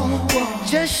warm.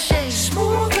 Just shake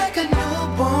smooth like a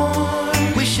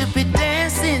newborn. We should be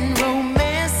dancing,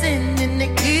 romancing in the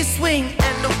east wing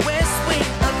and the west wing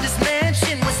of this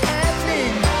mansion. What's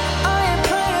happening? I ain't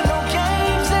playing no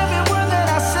games. Every word that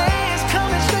I say is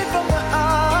coming straight from the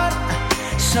heart.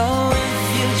 So if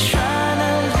you're trying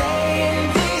to lay in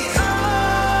these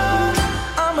arms,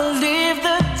 I'ma leave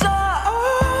the door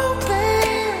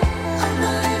open. I'ma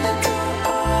leave the door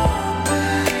open.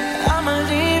 I'ma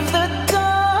leave the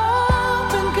door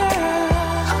open, girl.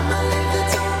 I'ma leave the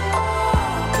door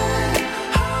open.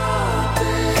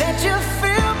 That you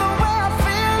feel the way I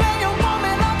feel and you want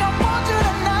me like I want you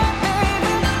tonight,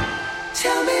 baby.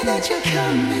 Tell me that you're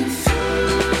coming through.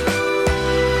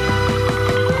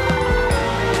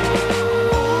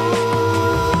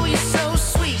 You're so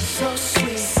sweet, so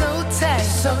tight,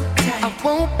 I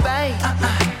won't bite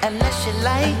unless you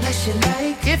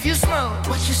like. If you smoke,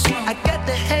 what you smoke? I got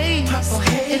the haze.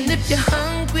 And if you're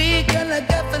hungry, girl, I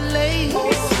got the lace.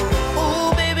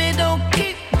 Ooh, baby, don't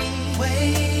keep me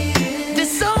waiting.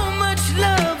 There's so much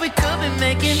love we could be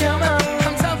making.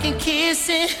 I'm talking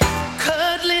kissing,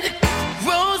 cuddling,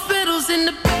 rose petals in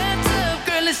the bathtub.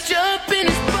 Girl, it's jumping,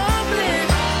 it's bubbling.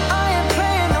 I ain't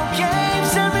playing no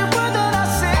games. Every word that I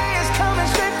say is coming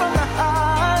straight from the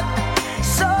heart.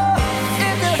 So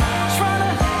if you're trying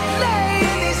to lay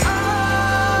in these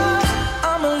arms,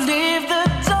 I'ma leave the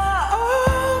door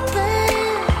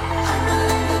open. I'ma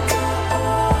leave the door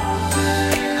open.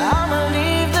 I'ma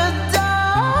leave the door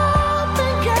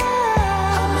open, girl.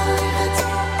 I'ma leave the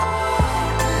door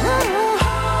open.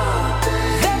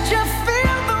 That you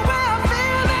feel the way I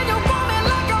feel and you want me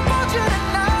like I want you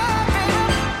tonight,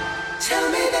 baby. Tell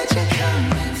me that you're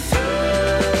coming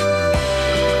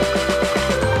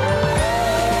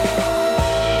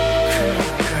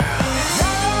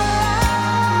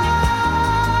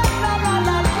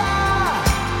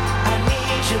I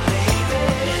need you, baby.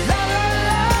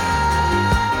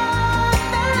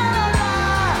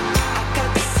 I got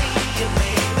to see you,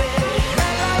 baby.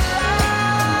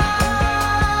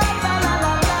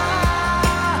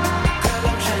 Girl,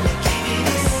 I'm trying to give you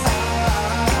this.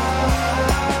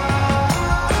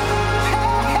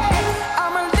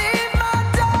 I'ma leave my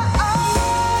door open.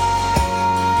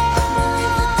 I'ma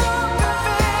leave the door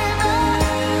open.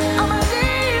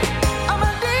 I'ma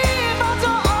leave my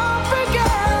door open,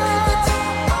 girl.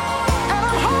 And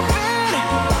I'm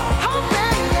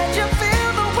hoping that you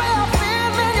feel the way I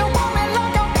feel and you want me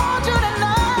like I want you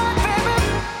tonight, baby.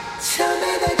 Tell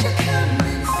me that you're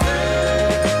coming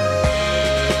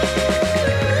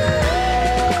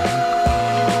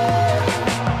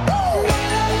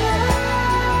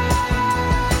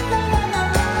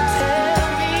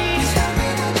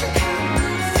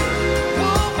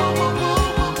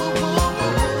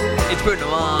It's Bruno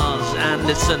Mars,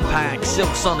 Anderson .Paak,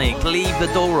 Silk Sonic. Leave the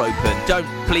door open.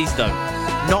 Please don't.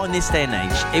 Not in this day and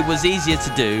age. It was easier to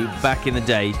do back in the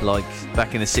day, like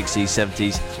back in the 60s,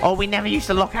 70s. Oh, we never used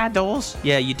to lock our doors.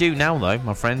 Yeah, you do now, though,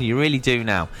 my friend. You really do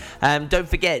now. Don't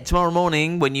forget, tomorrow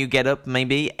morning when you get up,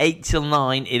 maybe 8 till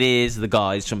 9, it is the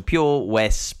guys from Pure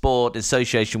West Sport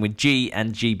Association with G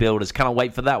and G Builders. Can't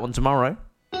wait for that one tomorrow.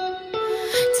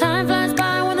 Time flies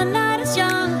by when the night is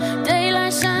young.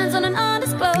 Daylight shines on an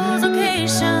undisclosed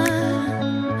location.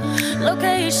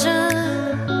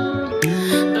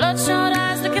 Bloodshot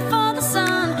eyes looking for the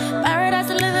sun. Paradise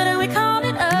delivered and we call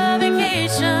it a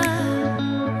vacation.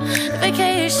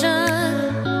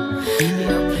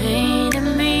 You're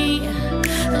painting me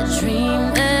a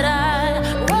dream that I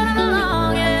wanna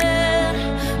belong in.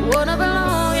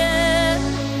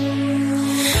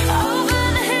 Over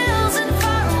the hills and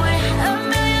far away, a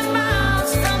million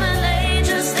miles from LA,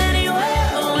 just anywhere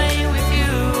away with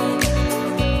you.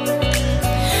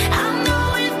 I know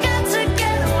we've got to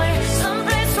get away,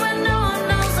 someplace where no one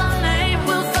knows our name.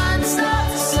 We'll find the start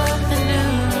to something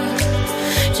new.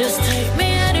 Just take me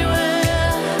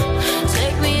anywhere,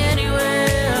 take me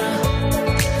anywhere,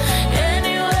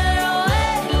 anywhere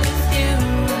away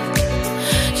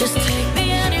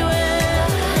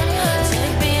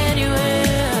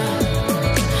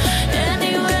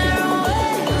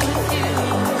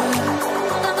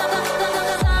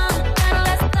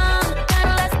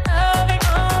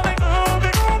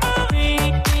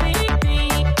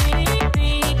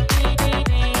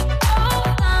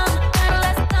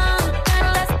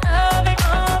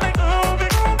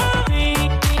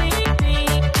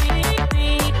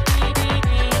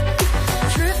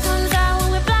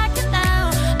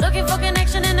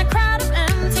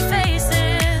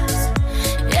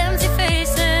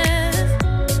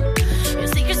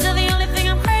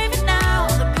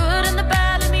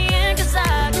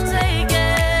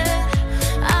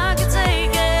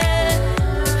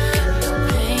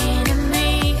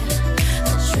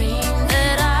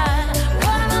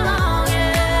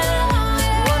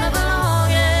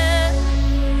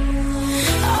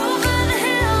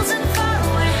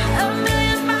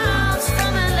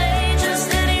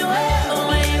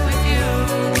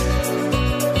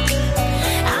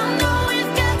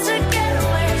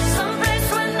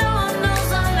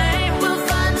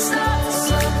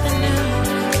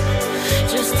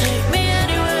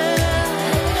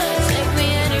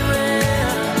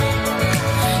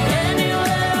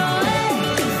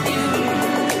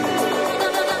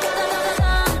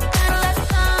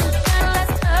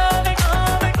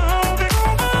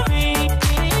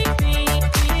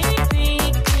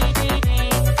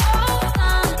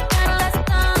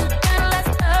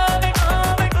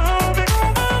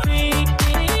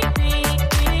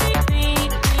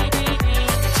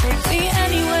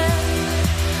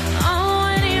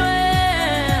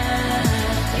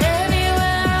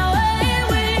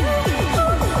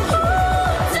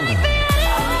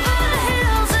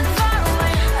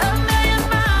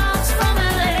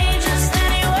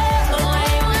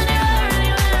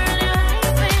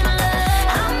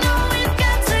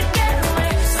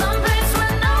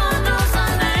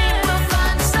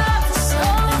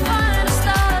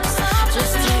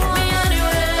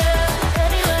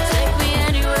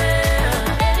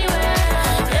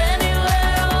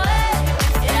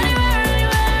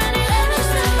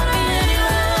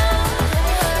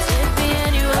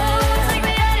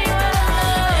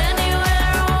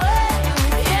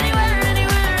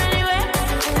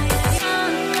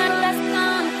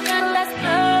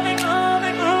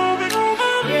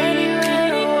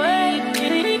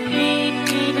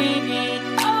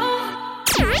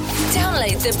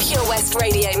Pure West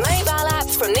Radio mobile app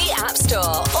from the App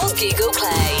Store or Google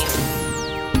Play.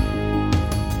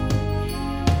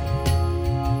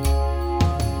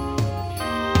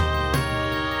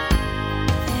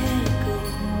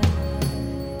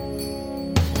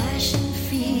 Flashing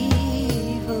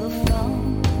fever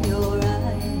from your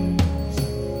eyes.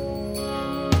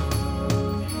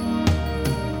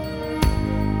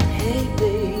 Hey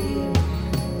babe,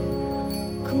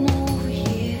 come over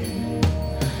here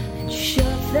and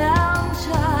shut down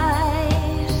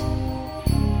tight.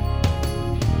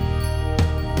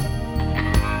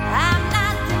 I'm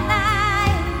not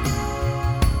denying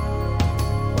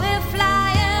we're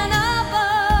flying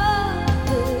above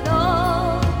it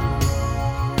all.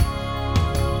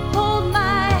 Hold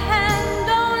my hand,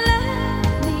 don't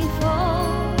let me fall.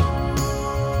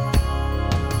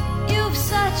 You've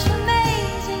such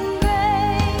amazing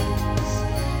grace.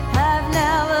 I've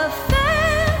never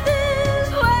felt this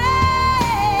way.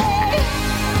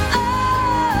 Oh,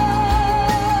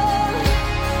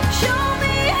 show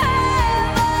me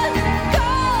heaven,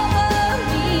 cover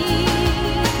me,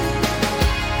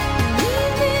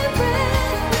 leave me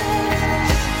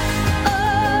breathless. Oh,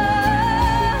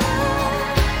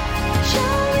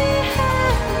 show me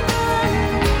heaven,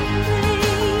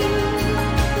 please.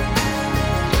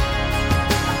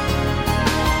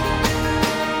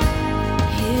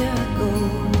 Here I go.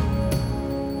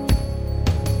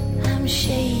 I'm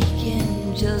shaking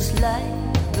just like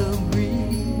the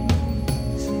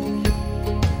breeze.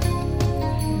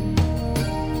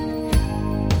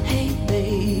 Hey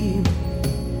babe,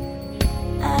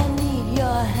 I need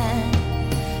your hand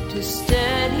to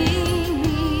steady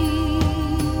me.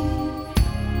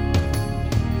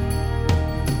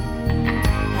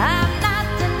 I'm not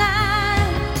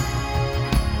denying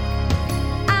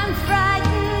I'm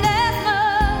frightened as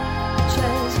much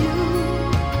as you.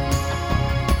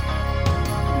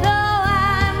 Though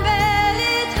I'm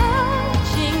barely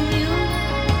touching you,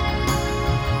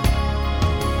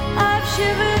 I've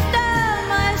shivers down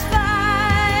my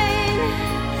spine,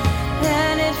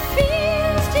 and it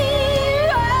feels divine.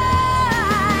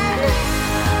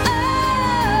 Oh,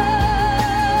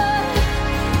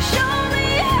 show me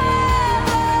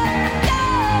heaven,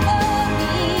 cover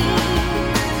me,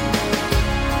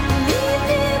 leave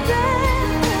me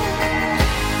breathless.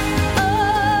 Oh,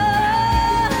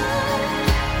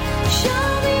 show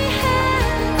me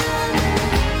heaven.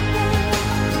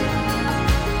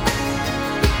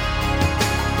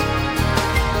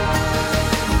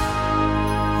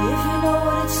 If you know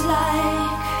what it's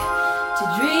like to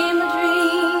dream a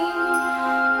dream,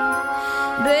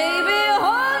 baby,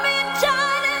 hold me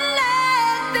tight and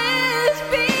let this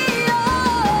be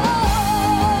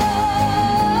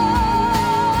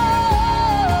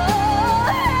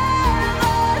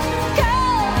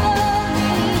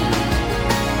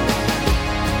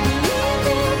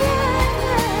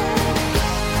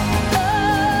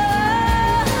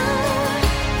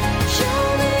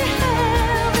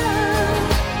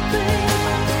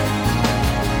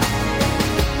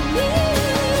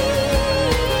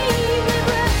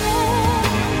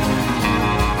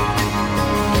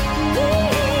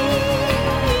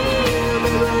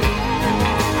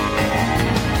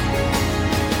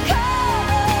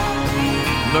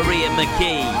Maria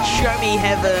McKee, Show Me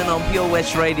Heaven on Pure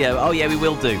West Radio. Oh yeah, we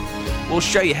will do. We'll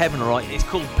show you heaven, all right? It's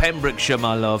called Pembrokeshire,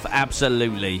 my love.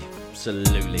 Absolutely.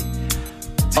 Absolutely.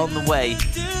 On the way,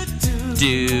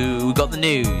 we got the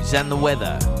news and the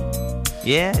weather.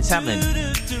 Yeah, it's happening.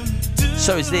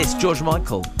 So is this, George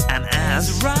Michael. And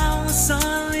as... Around the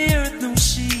sun, the earth knows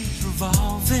she's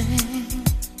revolving,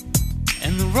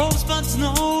 and the rosebuds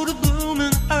know to bloom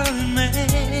in early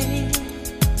May.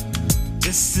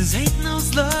 Just as hate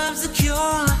knows love's a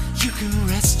cure, you can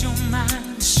rest your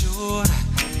mind assured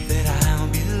that I'll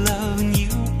be loving you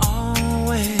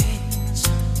always.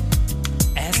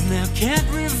 As now can't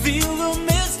reveal the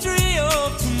mystery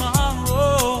of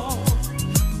tomorrow,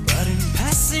 but in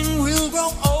passing we'll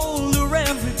grow older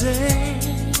every day.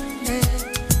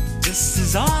 Just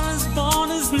as all is born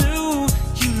is new,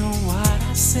 you know what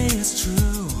I say is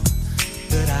true,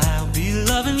 that I'll be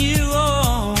loving you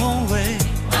always.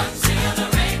 Until the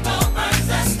rainbow burns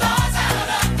the stars out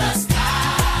of the sky.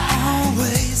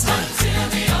 Always. Until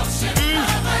the ocean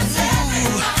covers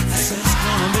everyone. So it's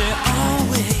gonna be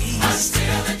always.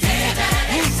 Until the day that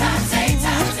it turns,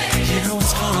 you know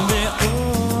it's gonna be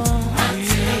always.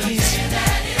 Until the day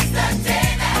that is the day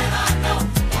that I know.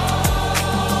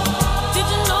 Did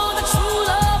you know that true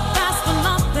love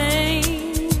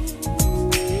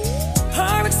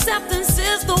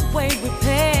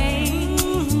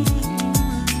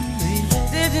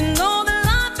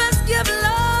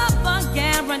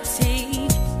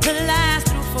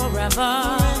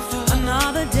forever.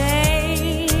 Another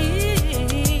day.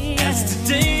 As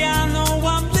today I know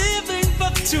I'm living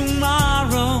for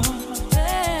tomorrow.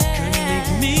 Could make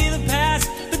me the past,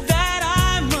 but that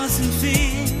I mustn't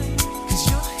fear. 'Cause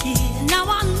you're here. Now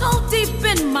I know deep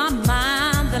in my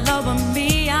mind the love of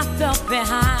me I felt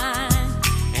behind.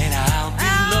 And I'll be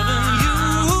loving you.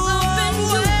 Loving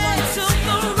you until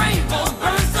the rainbow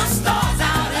burns the stars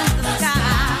out in the sky.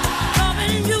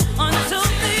 Loving you until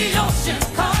the ocean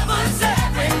covers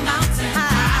every mountain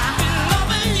high.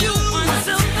 Loving you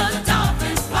until the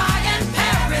dolphins fly and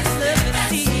Paris live at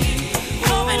sea.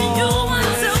 Loving you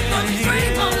until the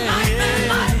dream of life and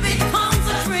life becomes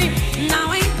a dream. Now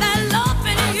ain't that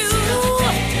loving you?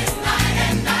 Night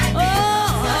and night. Oh,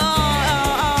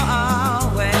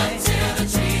 well. Till the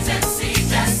trees and seas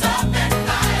just up and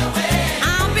fly away.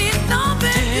 I'll be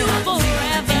loving you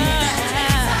forever.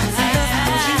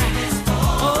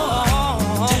 Oh,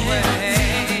 well.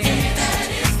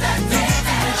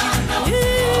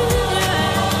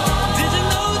 Did you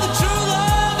know that true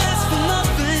love asks for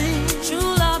nothing? True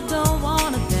love don't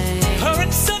want a thing. Her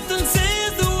acceptance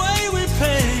is the way we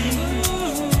pay.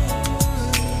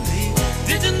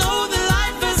 Did you know that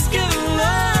life has given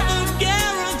love a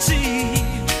guarantee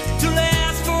to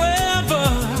last forever?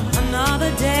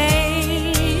 Another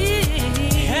day.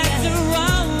 As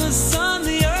around the sun,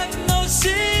 the earth knows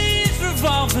she's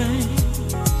revolving,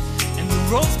 and the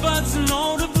rosebuds know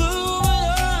the bloom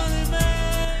early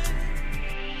May.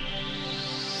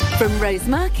 From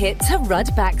Rosemarket to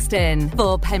Rudd-Baxton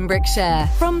for Pembrokeshire.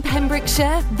 From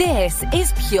Pembrokeshire, this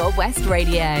is Pure West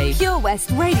Radio. Pure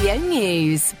West Radio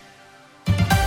News.